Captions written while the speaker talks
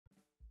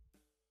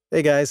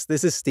Hey guys,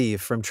 this is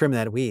Steve from Trim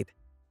That Weed.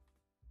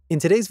 In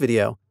today's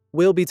video,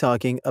 we'll be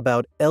talking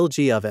about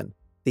LG Oven,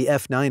 the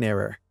F9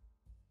 error.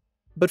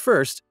 But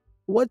first,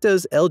 what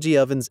does LG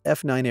Oven's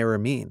F9 error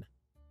mean?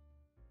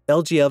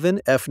 LG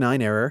Oven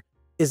F9 error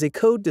is a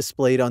code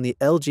displayed on the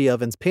LG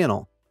Oven's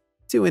panel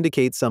to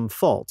indicate some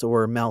fault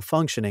or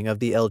malfunctioning of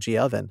the LG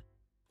Oven.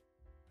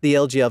 The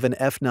LG Oven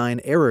F9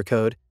 error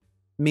code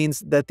means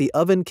that the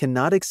oven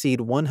cannot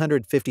exceed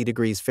 150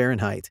 degrees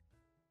Fahrenheit,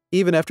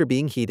 even after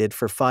being heated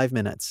for 5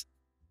 minutes.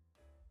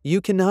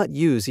 You cannot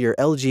use your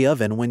LG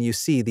oven when you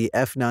see the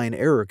F9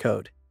 error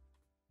code.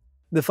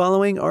 The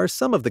following are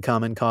some of the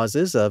common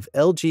causes of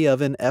LG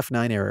oven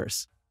F9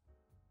 errors.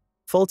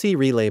 Faulty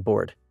relay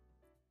board.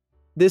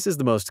 This is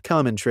the most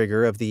common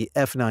trigger of the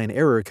F9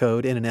 error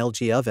code in an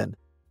LG oven.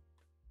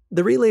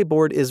 The relay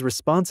board is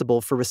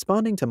responsible for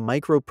responding to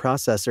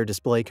microprocessor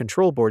display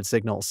control board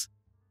signals.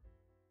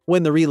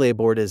 When the relay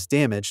board is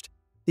damaged,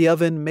 the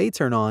oven may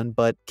turn on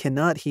but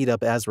cannot heat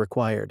up as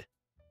required.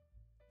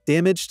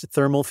 Damaged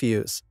thermal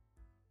fuse.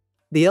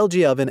 The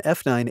LG Oven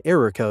F9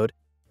 error code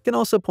can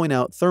also point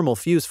out thermal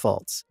fuse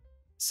faults,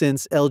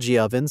 since LG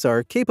ovens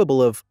are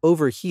capable of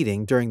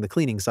overheating during the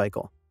cleaning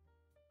cycle.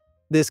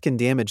 This can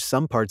damage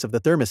some parts of the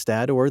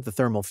thermostat or the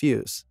thermal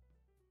fuse.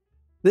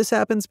 This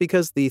happens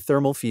because the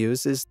thermal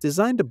fuse is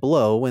designed to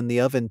blow when the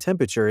oven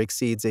temperature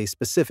exceeds a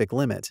specific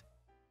limit.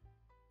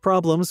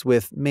 Problems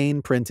with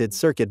main printed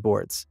circuit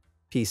boards,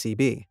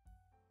 PCB.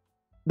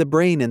 The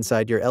brain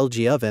inside your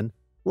LG oven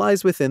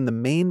lies within the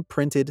main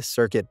printed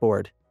circuit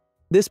board.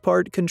 This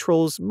part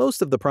controls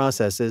most of the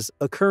processes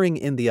occurring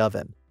in the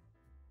oven.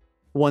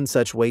 One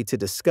such way to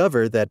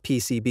discover that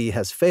PCB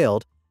has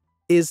failed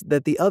is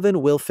that the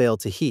oven will fail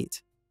to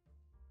heat.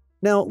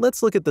 Now,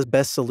 let's look at the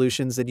best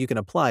solutions that you can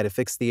apply to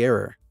fix the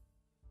error.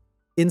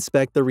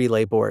 Inspect the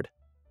relay board.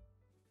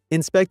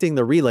 Inspecting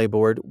the relay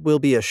board will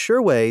be a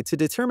sure way to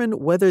determine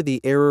whether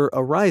the error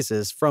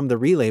arises from the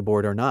relay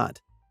board or not.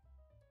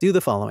 Do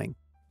the following.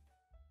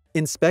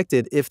 Inspect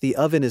it if the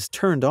oven is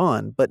turned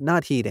on but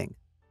not heating.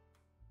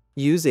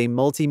 Use a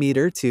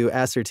multimeter to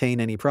ascertain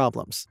any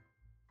problems.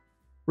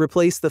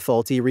 Replace the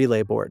faulty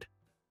relay board.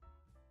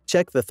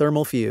 Check the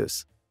thermal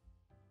fuse.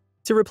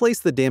 To replace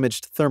the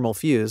damaged thermal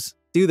fuse,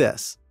 do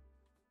this.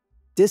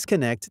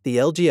 Disconnect the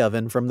LG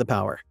oven from the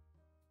power.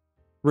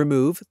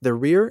 Remove the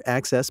rear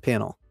access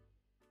panel.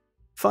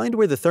 Find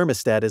where the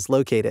thermostat is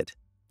located.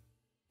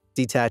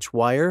 Detach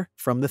wire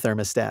from the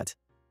thermostat.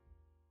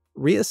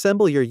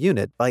 Reassemble your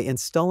unit by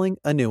installing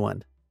a new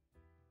one.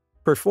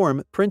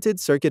 Perform printed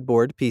circuit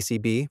board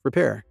PCB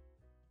repair.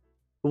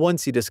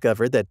 Once you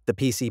discover that the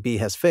PCB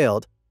has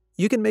failed,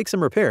 you can make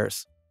some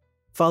repairs.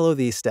 Follow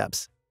these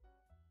steps.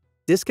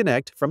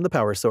 Disconnect from the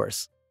power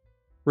source.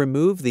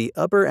 Remove the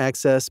upper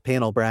access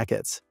panel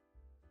brackets.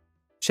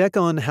 Check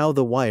on how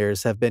the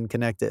wires have been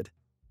connected.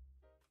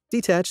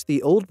 Detach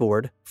the old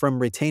board from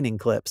retaining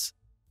clips.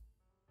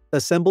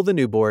 Assemble the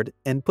new board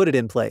and put it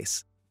in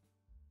place.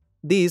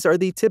 These are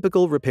the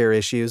typical repair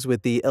issues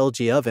with the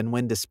LG oven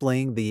when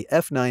displaying the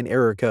F9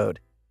 error code.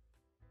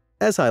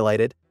 As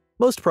highlighted,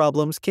 most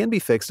problems can be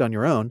fixed on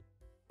your own,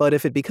 but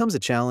if it becomes a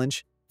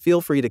challenge,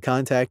 feel free to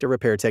contact a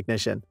repair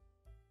technician.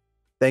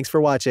 Thanks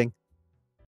for watching.